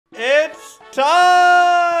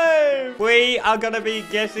time! We are going to be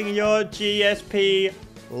guessing your GSP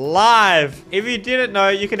live. If you didn't know,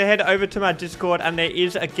 you can head over to my Discord and there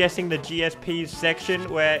is a guessing the GSPs section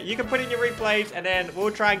where you can put in your replays and then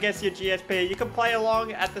we'll try and guess your GSP. You can play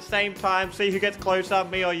along at the same time, see who gets closer,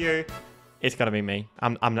 me or you. It's gonna be me.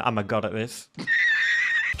 I'm a god at this.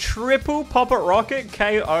 Triple Poppt Rocket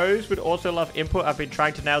KOs. Would also love input. I've been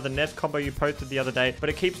trying to nail the Ness combo you posted the other day, but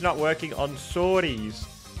it keeps not working on sorties.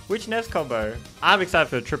 Which Ness combo? I'm excited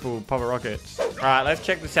for triple Poppt Rockets. All right, let's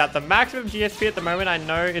check this out. The maximum GSP at the moment I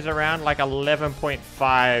know is around like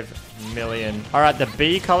 11.5 million. All right, the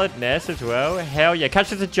B-colored Ness as well. Hell yeah.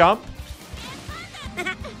 Catches a jump.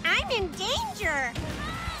 I'm in danger.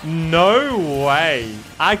 No way.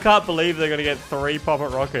 I can't believe they're going to get 3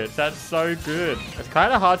 Poppt Rockets. That's so good. It's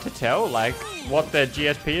kind of hard to tell, like, what their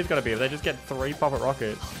GSP is going to be if they just get 3 Poppt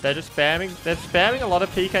Rockets. They're just spamming. They're spamming a lot of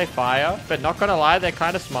PK Fire, but not going to lie, they're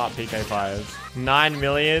kind of smart PK Fires. 9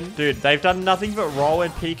 million. Dude, they've done nothing but roll in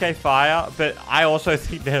PK Fire, but I also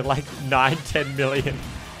think they're like 9, 10 million.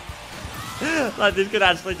 Like, this could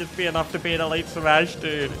actually just be enough to be an Elite Smash,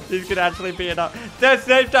 dude. This could actually be enough.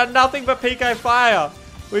 They've done nothing but PK Fire.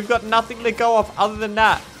 We've got nothing to go off other than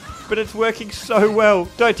that. But it's working so well.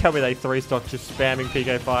 Don't tell me they 3-stock just spamming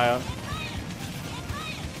PK Fire.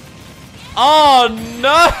 Oh,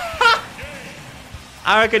 no!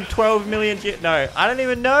 I reckon 12 million... No, I don't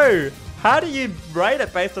even know. How do you rate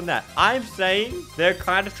it based on that? I'm saying they're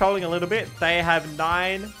kind of trolling a little bit. They have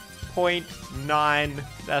 9.9...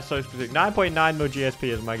 That's so specific. 9.9 mil GSP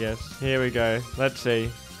is my guess. Here we go. Let's see.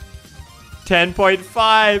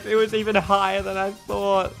 10.5. It was even higher than I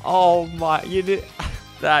thought. Oh my, you did.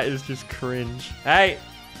 That is just cringe. Hey,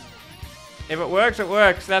 if it works, it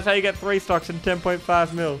works. That's how you get 3 stocks in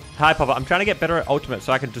 10.5 mil. Hi, Poppt. I'm trying to get better at Ultimate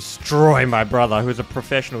so I can destroy my brother, who is a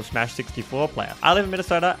professional Smash 64 player. I live in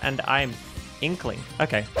Minnesota and I'm Inkling.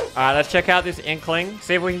 Okay. All right, let's check out this Inkling.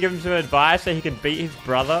 See if we can give him some advice so he can beat his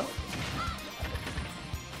brother.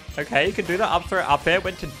 Okay, you can do that. Up throw, up air.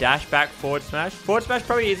 Went to dash back, forward smash. Forward smash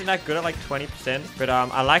probably isn't that good at like 20%. But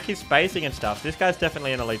I like his spacing and stuff. This guy's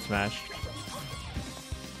definitely an Elite Smash.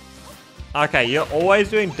 Okay, you're always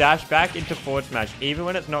doing dash back into forward smash, even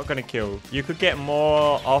when it's not going to kill. You could get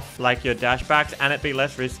more off like your dash backs and it'd be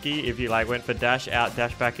less risky if you like went for dash out,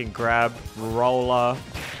 dash back and grab, roller.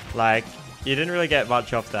 Like, you didn't really get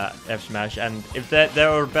much off that F smash. And if they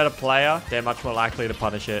were a better player, they're much more likely to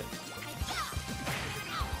punish it.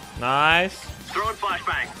 Nice. Throwing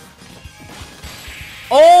flashbang.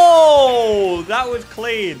 Oh, that was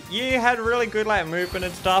clean. You had really good like movement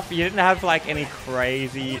and stuff. You didn't have like any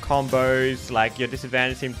crazy combos. Like your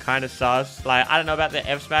disadvantage seemed kind of sus. Like, I don't know about the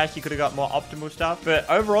F smash. You could have got more optimal stuff. But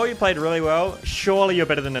overall, you played really well. Surely you're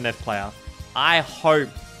better than a Ness player. I hope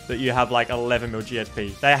that you have like 11 mil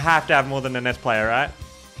GSP. They have to have more than a Ness player, right?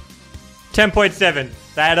 10.7.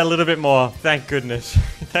 They had a little bit more. Thank goodness.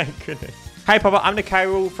 Thank goodness. Hey Poppt, I'm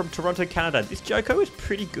Luccario from Toronto, Canada. This Joko is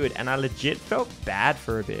pretty good, and I legit felt bad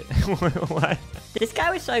for a bit. What? This guy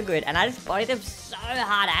was so good, and I just bodied him so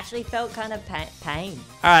hard. I actually felt kind of pain.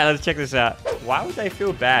 All right, let's check this out. Why would they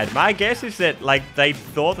feel bad? My guess is that like they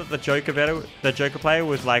thought that the Joker player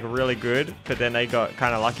was like really good, but then they got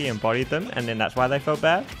kind of lucky and bodied them, and then that's why they felt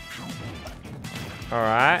bad. All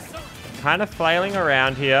right. Kind of flailing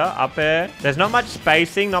around here, up there. There's not much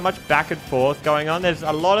spacing, not much back and forth going on. There's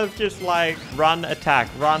a lot of just like run, attack,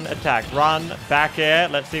 run, back air.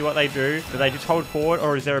 Let's see what they do. Do they just hold forward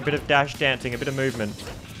or is there a bit of dash dancing, a bit of movement?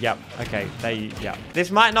 Yep, okay, yeah.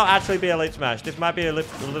 This might not actually be Elite Smash. This might be a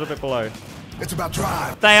little bit below. It's about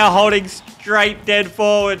drive. They are holding straight dead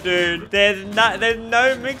forward, dude. There's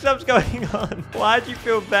no mix-ups going on. Why'd you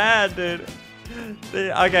feel bad, dude?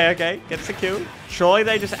 Okay. Gets the kill. Surely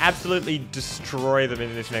they just absolutely destroy them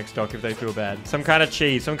in this next stock if they feel bad. Some kind of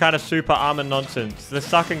cheese, some kind of super armor nonsense. The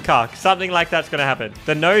suck and cuck. Something like that's going to happen.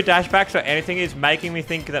 The no dashbacks or anything is making me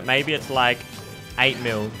think that maybe it's like 8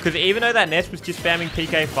 mil. Because even though that Ness was just spamming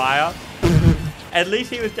PK Fire, at least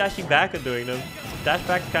he was dashing back and doing them.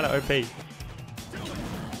 Dashback's kind of OP.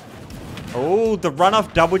 Oh, the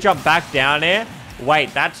run-off double jump back down there.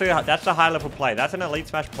 Wait, that's a high-level play. That's an Elite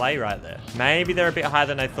Smash play right there. Maybe they're a bit higher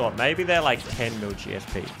than I thought. Maybe they're like 10 mil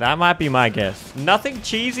GSP. That might be my guess. Nothing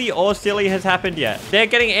cheesy or silly has happened yet. They're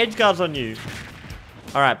getting edge guards on you.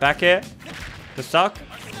 All right, back here. The suck.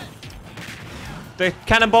 The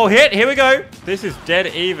cannonball hit. Here we go. This is dead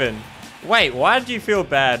even. Wait, why did you feel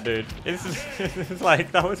bad, dude? This is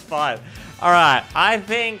like, that was fine. All right, I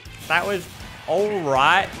think that was all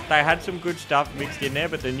right. They had some good stuff mixed in there,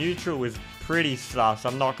 but the neutral was pretty sus,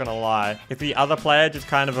 I'm not gonna lie. If the other player just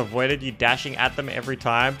kind of avoided you dashing at them every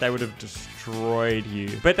time, they would have destroyed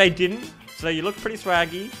you. But they didn't, So you look pretty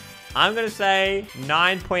swaggy. I'm going to say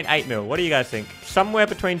 9.8 mil. What do you guys think? Somewhere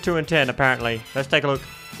between 2 and 10, apparently. Let's take a look.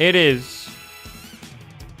 It is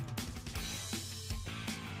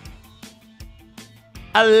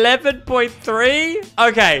 11.3.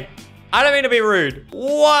 Okay. I don't mean to be rude.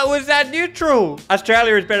 What was that neutral?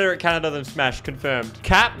 Australia is better at Canada than Smash. Confirmed.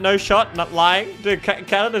 Cap, no shot, not lying. Dude,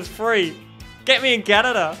 Canada's free. Get me in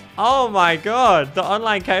Canada. Oh my god. The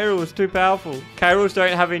online K-Rule is too powerful. K-Rules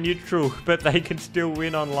don't have a neutral, but they can still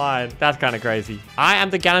win online. That's kind of crazy. I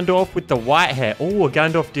am the Ganondorf with the white hair. Oh, a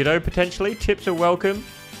Ganondorf Ditto potentially. Tips are welcome.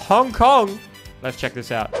 Hong Kong. Let's check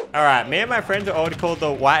this out. All right, me and my friends are already called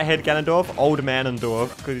the white-haired Ganondorf, Old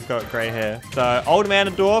Manondorf, because he's got gray hair. So, Old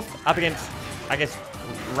Manondorf up against, I guess,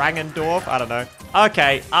 Rangendorf. I don't know.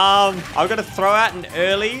 Okay, I'm gonna throw out an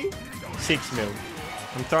early 6 mil.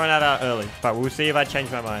 I'm throwing that out early, but we'll see if I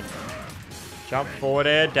change my mind. Jump forward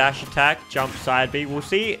air, dash attack, jump side B. We'll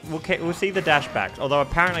see the dash backs, although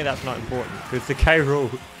apparently that's not important because the K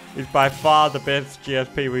rule is by far the best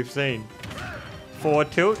GSP we've seen.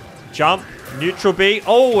 Forward tilt, jump, neutral B.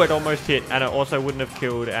 Oh, it almost hit, and it also wouldn't have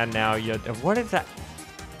killed. And now you're. What is that?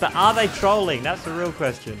 But are they trolling? That's the real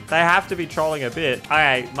question. They have to be trolling a bit.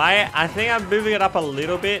 Okay, I think I'm moving it up a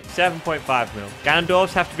little bit. 7.5 mil.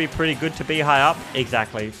 Ganondorfs have to be pretty good to be high up.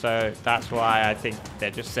 Exactly. So that's why I think they're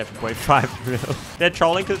just 7.5 mil. They're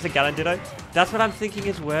trolling because it's a Ganon Ditto. That's what I'm thinking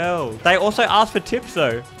as well. They also ask for tips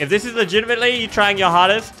though. If this is legitimately you trying your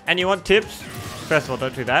hardest and you want tips, first of all,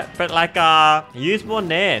 don't do that. But like, use more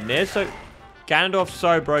Nair. Nair's so... Ganondorf's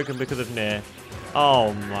so broken because of Nair.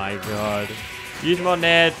 Oh my god. Use more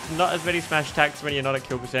Nair, not as many smash attacks when you're not at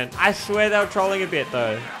kill percent. I swear they were trolling a bit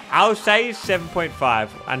though. I'll say 7.5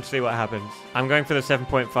 and see what happens. I'm going for the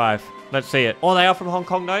 7.5. Let's see it. Oh, they are from Hong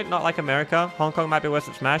Kong though, not like America. Hong Kong might be worse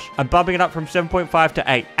at Smash. I'm bumping it up from 7.5 to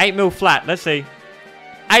 8. 8 mil flat, let's see.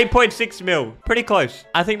 8.6 mil. Pretty close.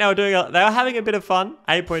 I think they were having a bit of fun.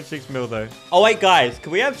 8.6 mil though. Oh wait, guys,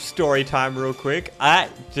 can we have story time real quick?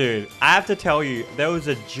 Dude, I have to tell you, there was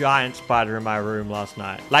a giant spider in my room last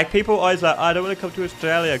night. Like, people always like, I don't want to come to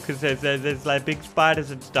Australia because there's like big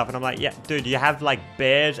spiders and stuff. And I'm like, yeah, dude, you have like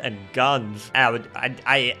bears and guns.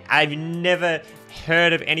 I've never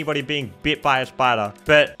heard of anybody being bit by a spider.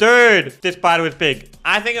 But dude, this spider was big.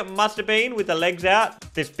 I think it must have been, with the legs out,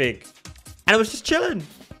 this big. And it was just chilling.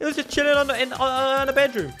 It was just chilling on the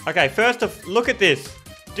bedroom. Okay, first off, look at this.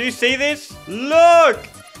 Do you see this? Look!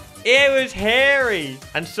 It was hairy.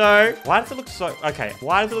 And so, why does it look so... Okay,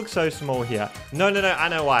 why does it look so small here? No, I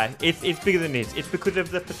know why. It's bigger than this. It's because of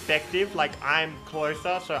the perspective. Like, I'm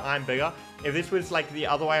closer, so I'm bigger. If this was like the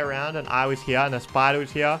other way around and I was here and a spider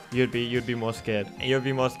was here, you'd be more scared. You'd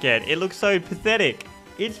be more scared. It looks so pathetic.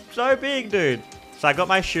 It's so big, dude. So I got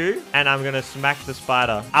my shoe and I'm going to smack the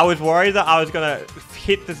spider. I was worried that I was going to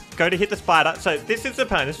hit the spider. So this is the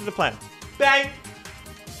plan. This is the plan. Bang!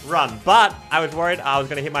 Run. But I was worried I was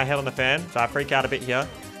going to hit my head on the fan. So I freak out a bit here.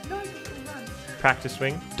 Practice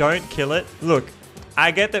swing. Don't kill it. Look,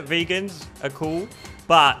 I get that vegans are cool,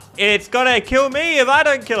 but it's going to kill me if I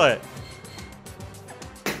don't kill it.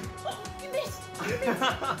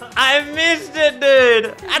 I missed it,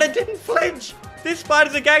 dude. And it didn't flinch. This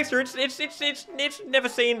spider's a gangster. It's never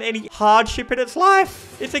seen any hardship in its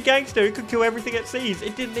life. It's a gangster. It could kill everything it sees.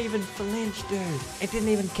 It didn't even flinch, dude. It didn't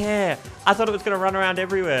even care. I thought it was going to run around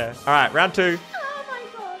everywhere. All right, round 2. Oh my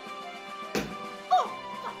god. Oh.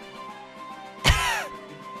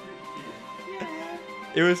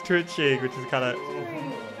 It was twitching, which is kind of...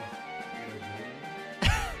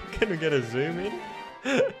 Can we get a zoom in?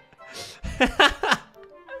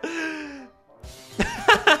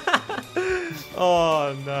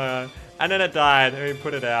 Oh no. And then it died and we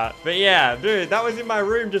put it out. But yeah, dude, that was in my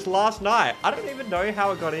room just last night. I don't even know how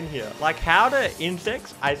it got in here. Like, how do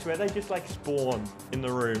insects, I swear they just like spawn in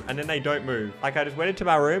the room and then they don't move. Like, I just went into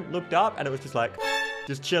my room, looked up, and it was just like,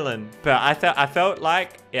 just chilling. But I felt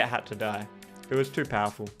like it had to die. It was too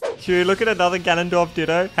powerful. Should we look at another Ganondorf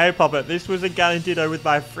Ditto? Hey, Poppt, this was a Ganon Ditto with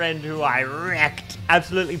my friend who I wrecked.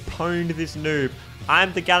 Absolutely pwned this noob.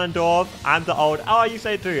 I'm the Ganondorf. I'm the old... Oh, you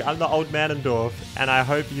say it too. I'm the old Manondorf. And I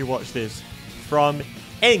hope you watch this from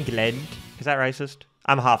England. Is that racist?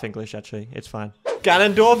 I'm half English, actually. It's fine.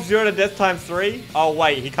 Ganondorf, 0 to death times 3. Oh,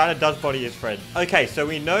 wait. He kind of does body his friend. Okay, so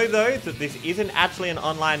we know, though, that this isn't actually an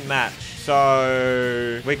online match.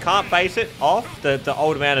 So we can't base it off the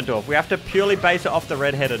old Manondorf. We have to purely base it off the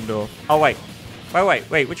red-headed dwarf. Oh, wait.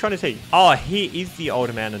 Wait. Which one is he? Oh, he is the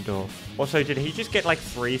old Manondorf. Also, did he just get like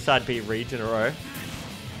 3 side B reads in a row?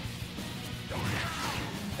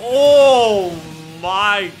 Oh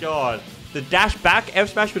my god. The dash back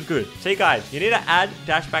F smash was good. See guys, you need to add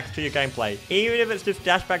dash backs to your gameplay. Even if it's just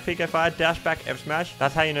dash back PK fire, dash back F smash,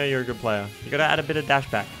 that's how you know you're a good player. You gotta add a bit of dash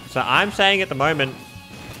back. So I'm saying at the moment,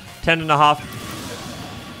 10.5,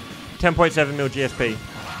 10.7 mil GSP.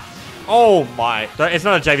 Oh my, it's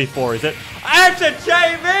not a JV4, is it? It's a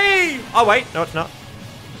JV! Oh wait, no it's not.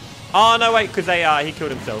 Oh no wait, because he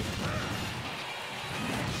killed himself.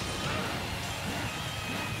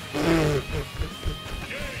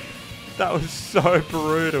 That was so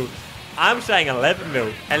brutal. I'm saying 11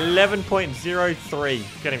 mil. 11.03.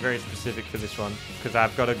 Getting very specific for this one because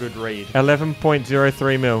I've got a good read.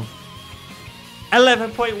 11.03 mil.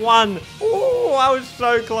 11.1. Oh, I was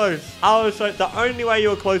so close. The only way you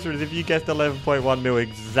were closer is if you guessed 11.1 mil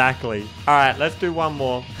exactly. All right, let's do one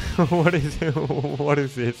more. What is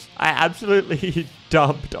this? I absolutely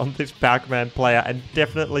dumped on this Pac-Man player and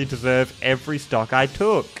definitely deserve every stock I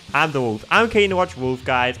took. I'm the Wolf. I'm keen to watch Wolf,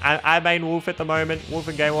 guys. I main Wolf at the moment. Wolf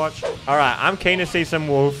and Game Watch. All right, I'm keen to see some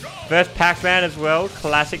Wolf. First Pac-Man as well.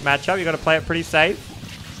 Classic matchup. You got to play it pretty safe.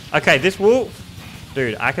 Okay, this Wolf.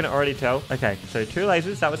 Dude, I can already tell. Okay, so 2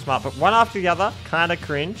 lasers, that was smart. But one after the other, kind of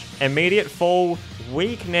cringe. Immediate fall,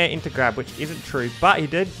 weak nair into grab, which isn't true. But he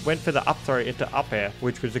went for the up throw into up air,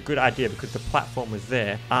 which was a good idea because the platform was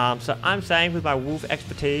there. So I'm saying with my Wolf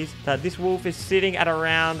expertise that this Wolf is sitting at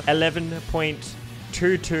around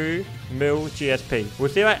 11.22 mil GSP. We'll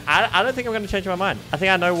see. I don't think I'm going to change my mind. I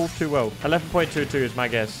think I know Wolf too well. 11.22 is my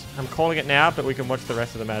guess. I'm calling it now, but we can watch the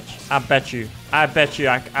rest of the match. I bet you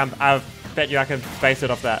I can base it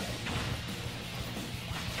off that.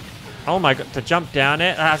 Oh my god, to jump down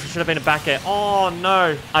it? That should have been a back air. Oh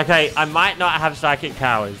no. Okay, I might not have psychic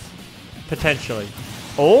powers. Potentially.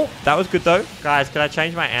 Oh, that was good though. Guys, can I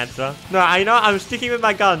change my answer? No, you know what? I'm sticking with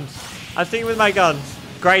my guns. I'm sticking with my guns.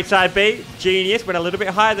 Great side B. Genius. Went a little bit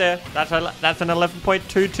high there. That's an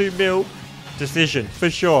 11.22 mil decision for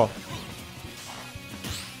sure.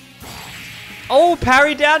 Oh,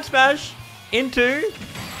 parry down smash into...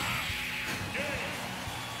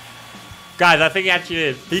 Guys, I think he actually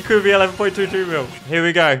is. He could be 11.22 mil. Here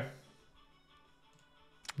we go.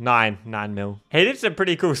 9 mil. He did some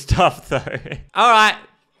pretty cool stuff though. All right.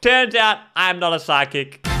 Turns out I'm not a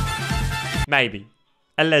psychic. Maybe.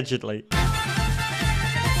 Allegedly.